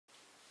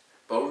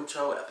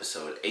Boruto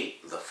Episode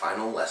 8, The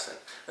Final Lesson.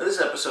 Now this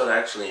episode I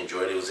actually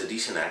enjoyed. It was a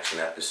decent action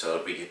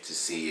episode. We get to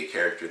see a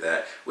character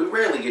that we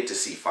rarely get to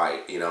see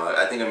fight. You know,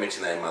 I think I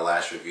mentioned that in my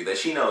last review, that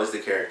Shino is the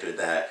character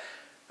that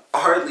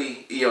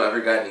hardly,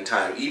 ever got any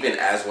time. Even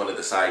as one of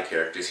the side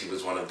characters, he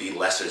was one of the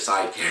lesser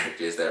side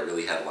characters that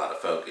really had a lot of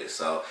focus.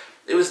 So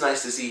it was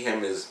nice to see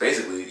him as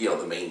basically,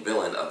 the main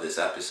villain of this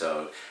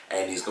episode.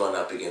 And he's going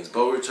up against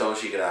Boruto,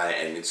 Shikadai,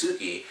 and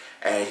Mitsuki.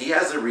 And he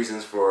has the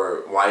reasons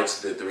for why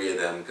it's the three of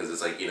them, because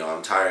it's like,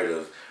 I'm tired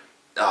of,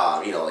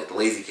 like the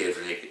lazy kid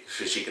for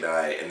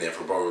Shikadai, and then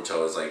for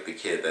Boruto is like the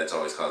kid that's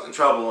always causing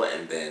trouble,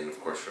 and then of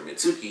course for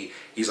Mitsuki,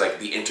 he's like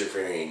the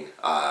interfering,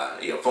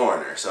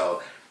 foreigner.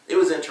 So it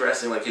was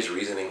interesting, like his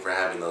reasoning for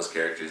having those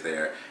characters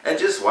there, and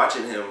just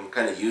watching him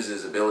kind of use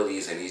his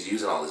abilities, and he's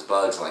using all his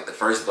bugs. And, like the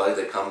first bug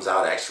that comes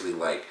out actually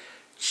like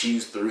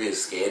chews through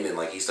his skin, and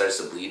like he starts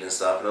to bleed and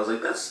stuff. And I was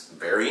like, that's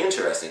very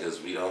interesting,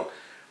 because we don't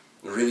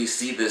really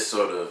see this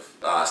sort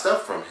of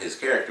stuff from his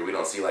character. We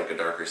don't see like a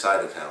darker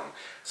side of him.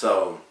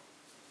 So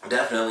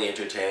definitely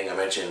entertaining. I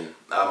mentioned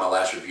my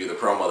last review, the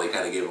promo, they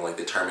kind of gave him like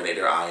the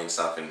Terminator eye and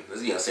stuff, and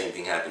same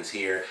thing happens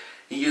here.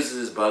 He uses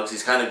his bugs,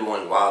 he's kind of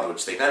going wild,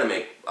 which they kind of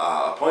make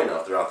a point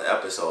of throughout the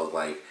episode.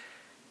 Like,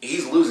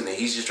 he's losing it,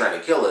 he's just trying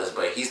to kill us,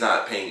 but he's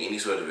not paying any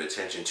sort of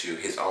attention to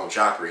his own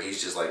chakra.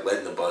 He's just like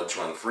letting the bugs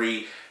run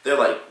free. They're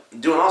like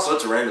doing all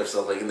sorts of random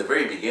stuff. Like in the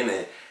very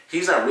beginning,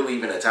 he's not really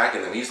even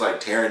attacking them. He's like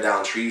tearing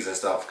down trees and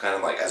stuff, kind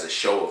of like as a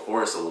show of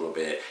force a little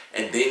bit.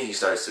 And then he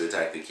starts to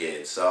attack the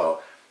kids.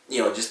 So,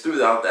 just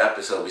throughout the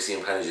episode, we see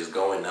him kind of just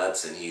going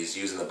nuts, and he's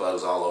using the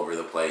bugs all over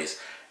the place.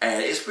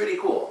 And it's pretty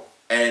cool.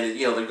 And,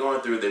 they're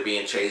going through, they're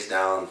being chased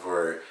down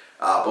for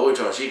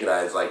Boruto and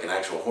Shikadai. It's like an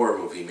actual horror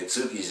movie.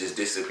 Mitsuki's just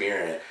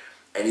disappearing.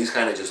 And he's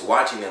kind of just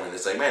watching them. And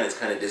it's like, man, it's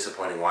kind of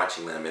disappointing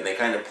watching them. And they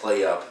kind of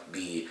play up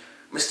the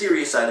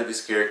mysterious side of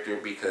his character,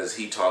 because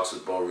he talks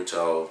with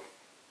Boruto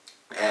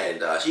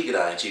and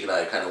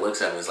Shikadai kind of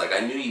looks at him and is like, I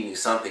knew you knew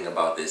something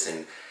about this.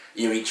 And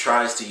he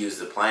tries to use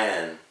the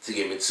plan to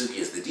get Mitsuki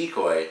as the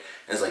decoy,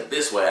 and it's like,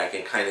 this way I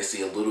can kind of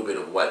see a little bit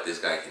of what this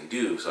guy can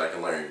do, so I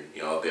can learn,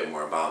 a bit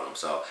more about him.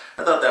 So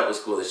I thought that was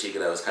cool that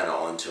Shikadai was kind of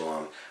onto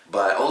him.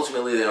 But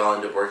ultimately they all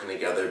end up working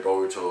together.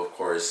 Boruto, of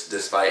course,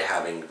 despite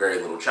having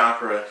very little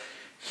chakra,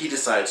 he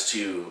decides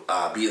to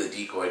be the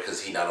decoy,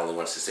 because he not only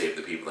wants to save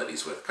the people that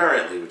he's with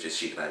currently, which is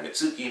Shikadai and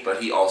Mitsuki,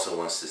 but he also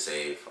wants to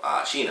save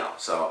Shino.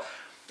 So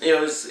it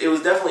was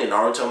definitely a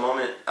Naruto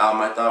moment,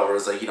 I thought, where it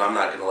was like, I'm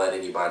not going to let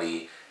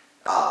anybody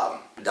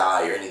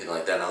die or anything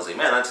like that. And I was like,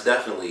 man, that's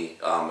definitely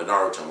a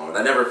Naruto moment.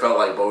 I never felt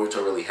like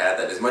Boruto really had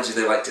that. As much as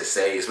they like to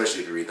say,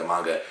 especially if you read the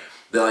manga,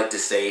 they like to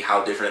say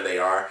how different they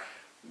are.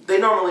 They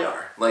normally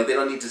are. Like, they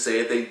don't need to say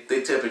it.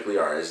 They typically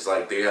are. It's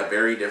like they have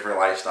very different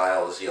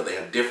lifestyles. They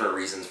have different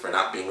reasons for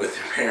not being with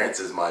their parents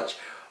as much.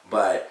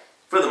 But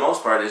for the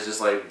most part, it's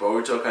just like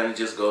Boruto kind of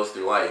just goes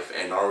through life,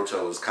 and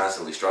Naruto is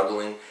constantly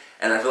struggling.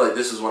 And I feel like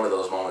this was one of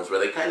those moments where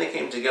they kind of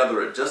came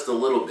together just a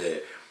little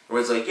bit,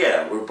 where it's like,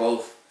 yeah, we're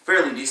both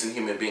fairly decent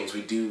human beings.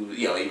 We do,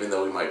 even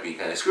though we might be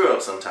kind of screw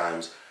up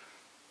sometimes,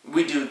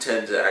 we do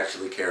tend to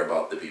actually care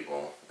about the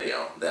people,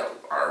 that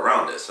are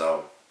around us.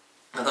 So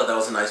I thought that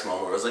was a nice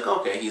moment where I was like,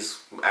 okay,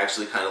 he's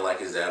actually kind of like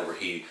his dad, where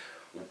he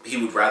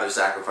would rather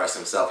sacrifice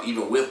himself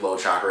even with low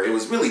chakra. It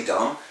was really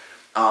dumb.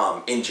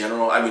 In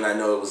general, I mean, I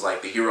know it was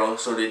like the hero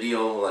sort of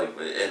deal, like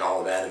in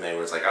all of anime,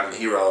 where it's like, I'm the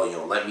hero,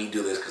 let me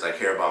do this because I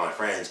care about my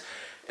friends.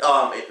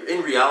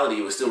 In reality,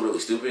 it was still really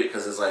stupid,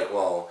 because it's like,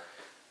 well,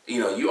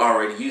 you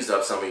already used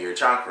up some of your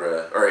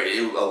chakra, or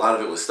a lot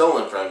of it was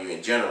stolen from you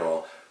in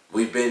general.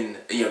 We've been,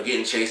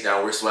 getting chased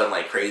down. We're sweating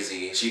like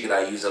crazy.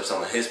 Shikadai used up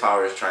some of his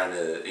powers trying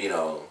to,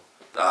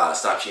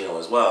 stop Shino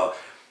as well.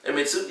 And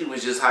Mitsuki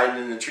was just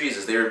hiding in the trees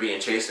as they were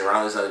being chased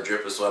around. There's not a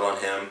drip of sweat on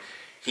him.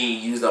 He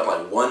used up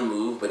like one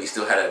move, but he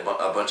still had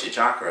a bunch of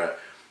chakra.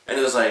 And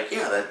it was like,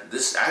 yeah,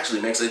 this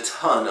actually makes a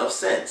ton of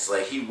sense.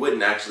 Like, he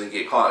wouldn't actually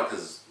get caught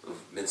because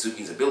of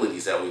Mitsuki's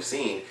abilities that we've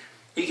seen.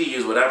 He could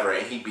use whatever,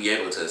 and he'd be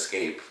able to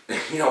escape,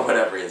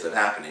 whatever ends up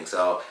happening.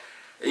 So,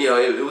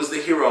 it was the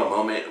hero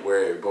moment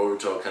where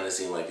Boruto kind of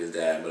seemed like his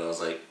dad, but I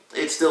was like,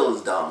 it still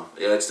is dumb.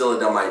 It's still a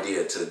dumb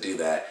idea to do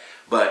that,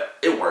 but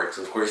it works.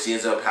 Of course, he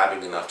ends up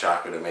having enough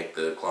chakra to make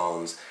the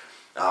clones,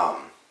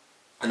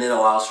 and it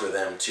allows for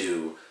them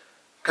to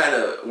kind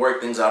of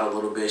work things out a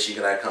little bit.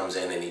 Shikadai comes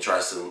in and he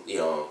tries to,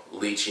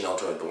 lead Shino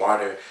toward the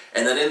water,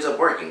 and that ends up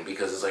working,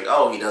 because it's like,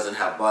 oh, he doesn't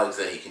have bugs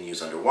that he can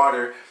use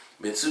underwater.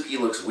 Mitsuki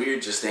looks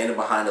weird just standing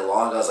behind a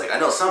log. I was like, I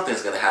know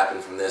something's going to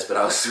happen from this, but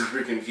I was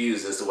super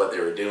confused as to what they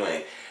were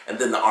doing. And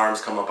then the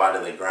arms come up out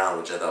of the ground,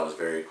 which I thought was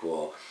very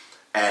cool.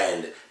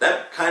 And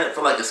that kind of,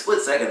 for like a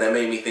split second, that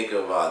made me think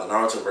of the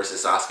Naruto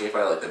versus Sasuke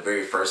fight, like the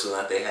very first one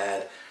that they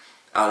had.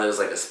 It was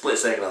like a split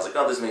second. I was like,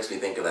 oh, this makes me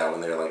think of that when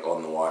they're like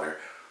on the water.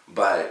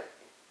 But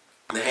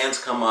the hands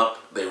come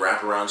up, they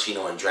wrap around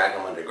Shino and drag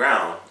him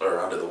underground, or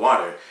under the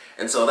water.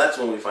 And so that's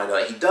when we find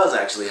out he does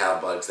actually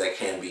have bugs that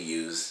can be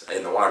used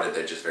in the water.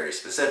 They're just very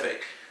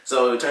specific.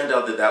 So it turned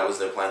out that that was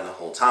their plan the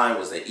whole time,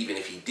 was that even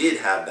if he did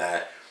have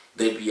that,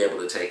 they'd be able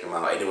to take him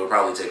out, and it would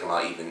probably take him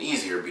out even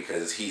easier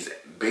because he's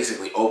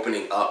basically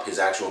opening up his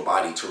actual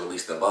body to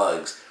release the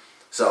bugs.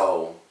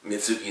 So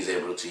Mitsuki's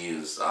able to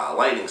use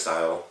lightning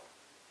style,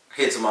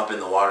 hits him up in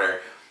the water,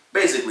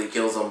 basically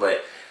kills him.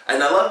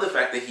 And I love the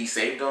fact that he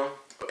saved him,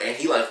 and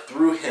he like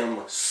threw him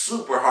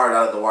super hard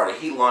out of the water.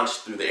 He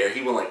launched through the air.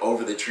 He went like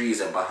over the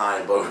trees and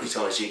behind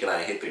Boruto and Shikadai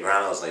and hit the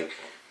ground. I was like,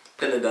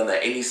 couldn't have done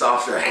that any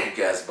softer, I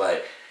guess.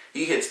 But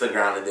he hits the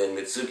ground, and then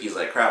Mitsuki's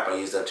like, crap, I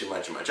used up too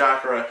much of my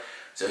chakra.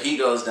 So he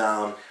goes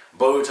down.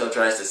 Boruto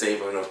tries to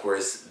save him, and of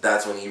course,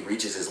 that's when he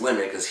reaches his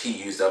limit because he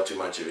used up too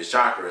much of his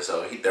chakra.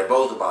 So they're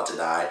both about to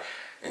die.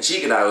 And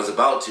Shikadai was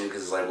about to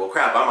because it's like, well,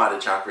 crap, I'm out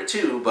of chakra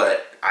too,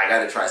 but I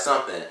got to try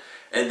something.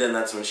 And then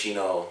that's when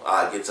Shino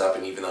gets up,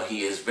 and even though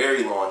he is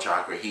very low on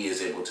chakra, he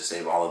is able to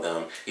save all of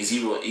them. He's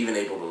even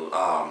able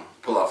to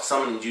pull off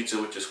summoning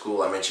jutsu, which is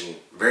cool. I mentioned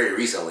very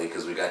recently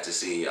because we got to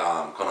see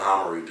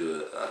Konohamaru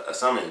do a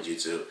summoning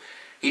jutsu.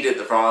 He did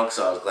the frog,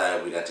 so I was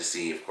glad we got to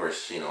see, of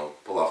course,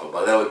 pull off a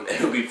bug.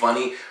 It would be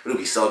funny, but it would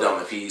be so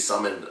dumb if he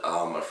summoned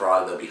a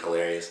frog. That would be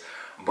hilarious.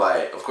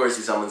 But of course,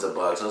 he summons a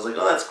bug, so I was like,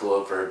 oh, that's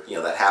cool. For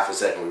that half a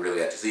second, we really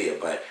got to see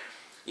it. But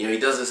he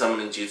does the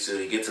summoning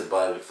jutsu. He gets a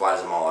bug,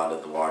 flies them all out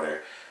of the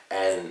water,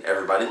 and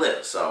everybody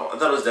lives. So I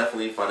thought it was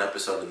definitely a fun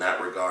episode in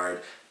that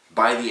regard.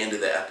 By the end of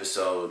the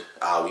episode,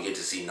 we get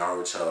to see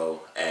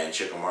Naruto and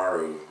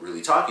Shikamaru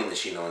really talking to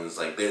Shino, and it's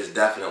like there's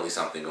definitely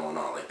something going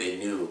on. Like they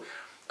knew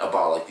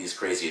about like these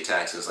crazy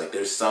attacks. It's like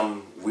there's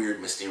some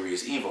weird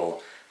mysterious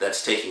evil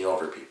that's taking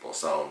over people.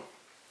 So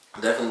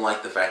I definitely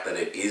like the fact that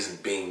it is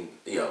being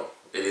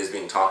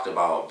talked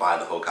about by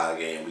the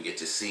Hokage, and we get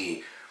to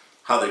see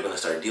how they're going to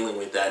start dealing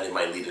with that. It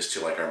might lead us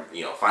to like our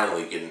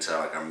finally get into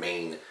like our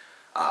main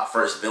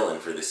first villain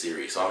for the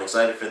series. So I'm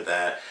excited for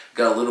that.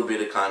 Got a little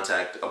bit of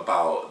contact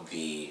about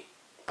the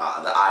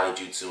eye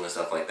jutsu and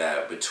stuff like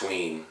that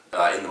between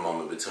in the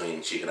moment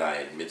between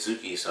Shikadai and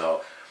Mitsuki.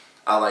 So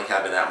I like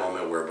having that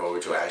moment where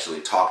Boruto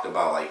actually talked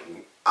about, like,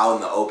 out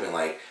in the open,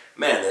 like,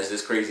 man, there's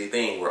this crazy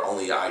thing where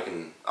only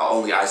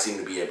I seem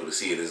to be able to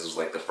see it. This was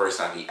like the first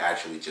time he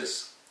actually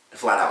just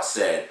flat out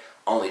said,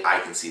 only I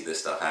can see this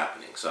stuff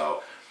happening.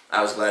 So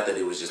I was glad that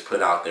it was just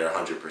put out there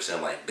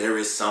 100%, like, there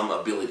is some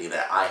ability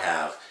that I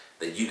have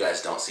that you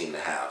guys don't seem to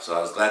have. So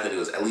I was glad that it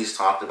was at least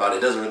talked about.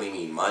 It doesn't really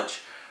mean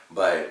much,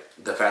 but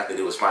the fact that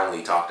it was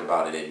finally talked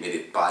about and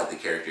admitted by the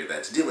character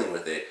that's dealing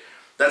with it,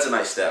 that's a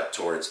nice step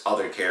towards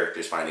other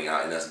characters finding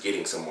out and us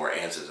getting some more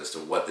answers as to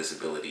what this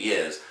ability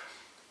is.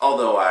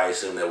 Although I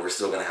assume that we're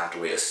still going to have to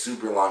wait a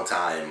super long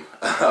time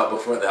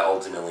before that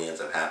ultimately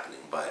ends up happening.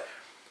 But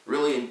I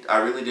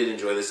really did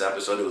enjoy this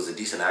episode. It was a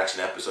decent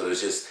action episode.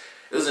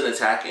 It was an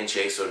attack and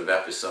chase sort of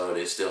episode.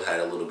 It still had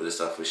a little bit of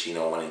stuff with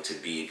Shino wanting to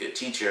be a good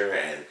teacher,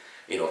 and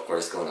of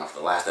course, going off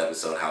the last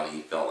episode, how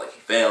he felt like he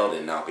failed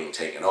and not being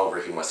taken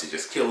over. He wants to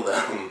just kill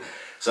them.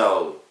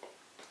 So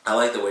I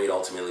like the way it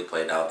ultimately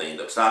played out. They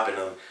end up stopping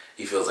him.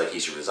 He feels like he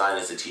should resign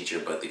as a teacher,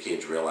 but the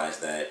kids realize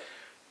that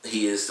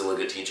he is still a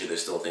good teacher.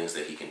 There's still things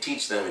that he can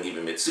teach them, and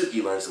even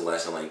Mitsuki learns the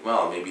lesson, like,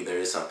 well, maybe there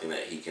is something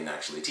that he can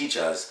actually teach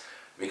us,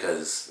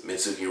 because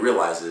Mitsuki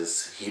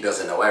realizes he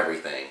doesn't know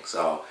everything.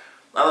 So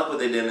I like what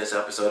they did in this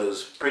episode. It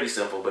was pretty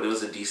simple, but it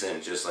was a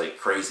decent, just like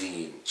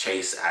crazy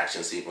chase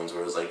action sequence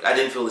where it was like, I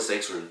didn't feel the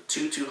stakes were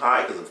too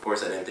high, because of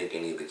course I didn't think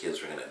any of the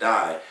kids were going to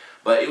die.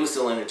 But it was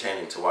still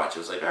entertaining to watch. It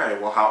was like,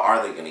 alright, well, how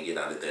are they going to get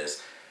out of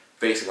this?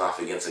 Facing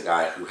off against a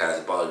guy who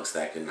has bugs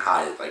that can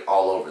hide, like,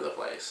 all over the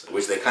place.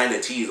 Which they kind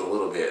of tease a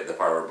little bit, the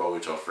part where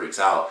Boruto freaks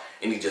out,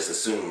 and he just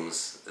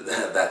assumes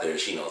that they're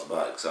Shino's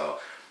bug. So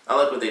I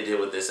like what they did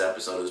with this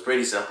episode. It was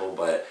pretty simple,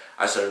 but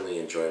I certainly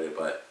enjoyed it.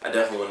 But I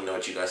definitely want to know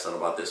what you guys thought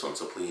about this one.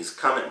 So please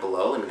comment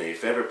below. Let me know your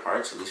favorite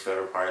parts, least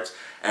favorite parts.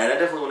 And I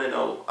definitely want to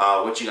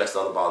know what you guys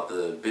thought about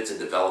the bits of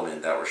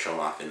development that were shown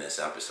off in this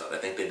episode. I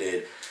think they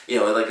did,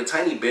 like a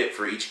tiny bit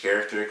for each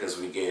character, because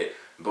we get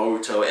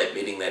Boruto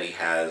admitting that he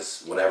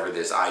has whatever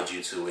this eye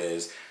jutsu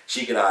is.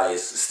 Shikadai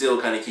is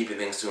still kind of keeping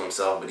things to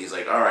himself, but he's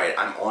like, alright,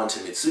 I'm on to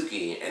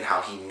Mitsuki and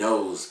how he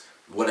knows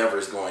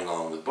whatever's going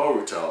on with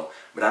Boruto,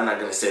 but I'm not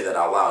going to say that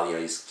out loud.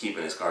 He's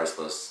keeping his cards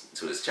close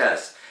to his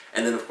chest.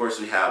 And then, of course,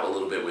 we have a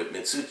little bit with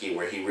Mitsuki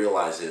where he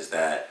realizes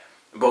that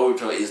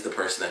Boruto is the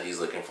person that he's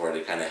looking for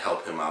to kind of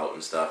help him out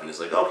and stuff. And it's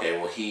like, okay,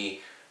 well,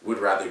 he would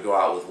rather go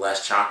out with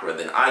less chakra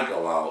than I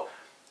go out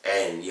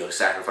and,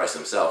 sacrifice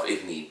himself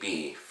if need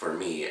be for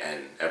me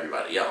and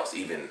everybody else,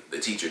 even the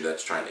teacher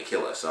that's trying to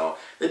kill us. So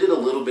they did a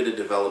little bit of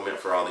development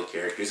for all the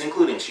characters,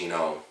 including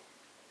Shino,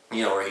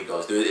 where he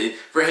goes through it.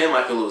 For him,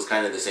 I feel it was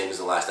kind of the same as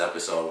the last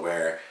episode,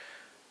 where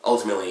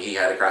ultimately he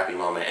had a crappy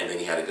moment and then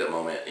he had a good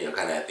moment,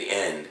 kind of at the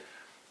end.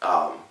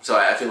 So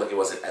I feel like it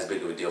wasn't as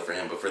big of a deal for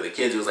him, but for the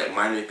kids, it was like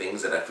minor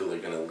things that I feel are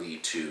going to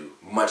lead to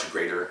much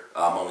greater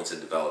moments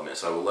of development.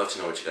 So I would love to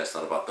know what you guys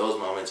thought about those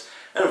moments,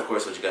 and of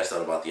course what you guys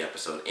thought about the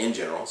episode in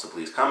general. So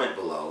please comment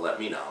below, let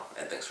me know,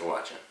 and thanks for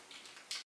watching.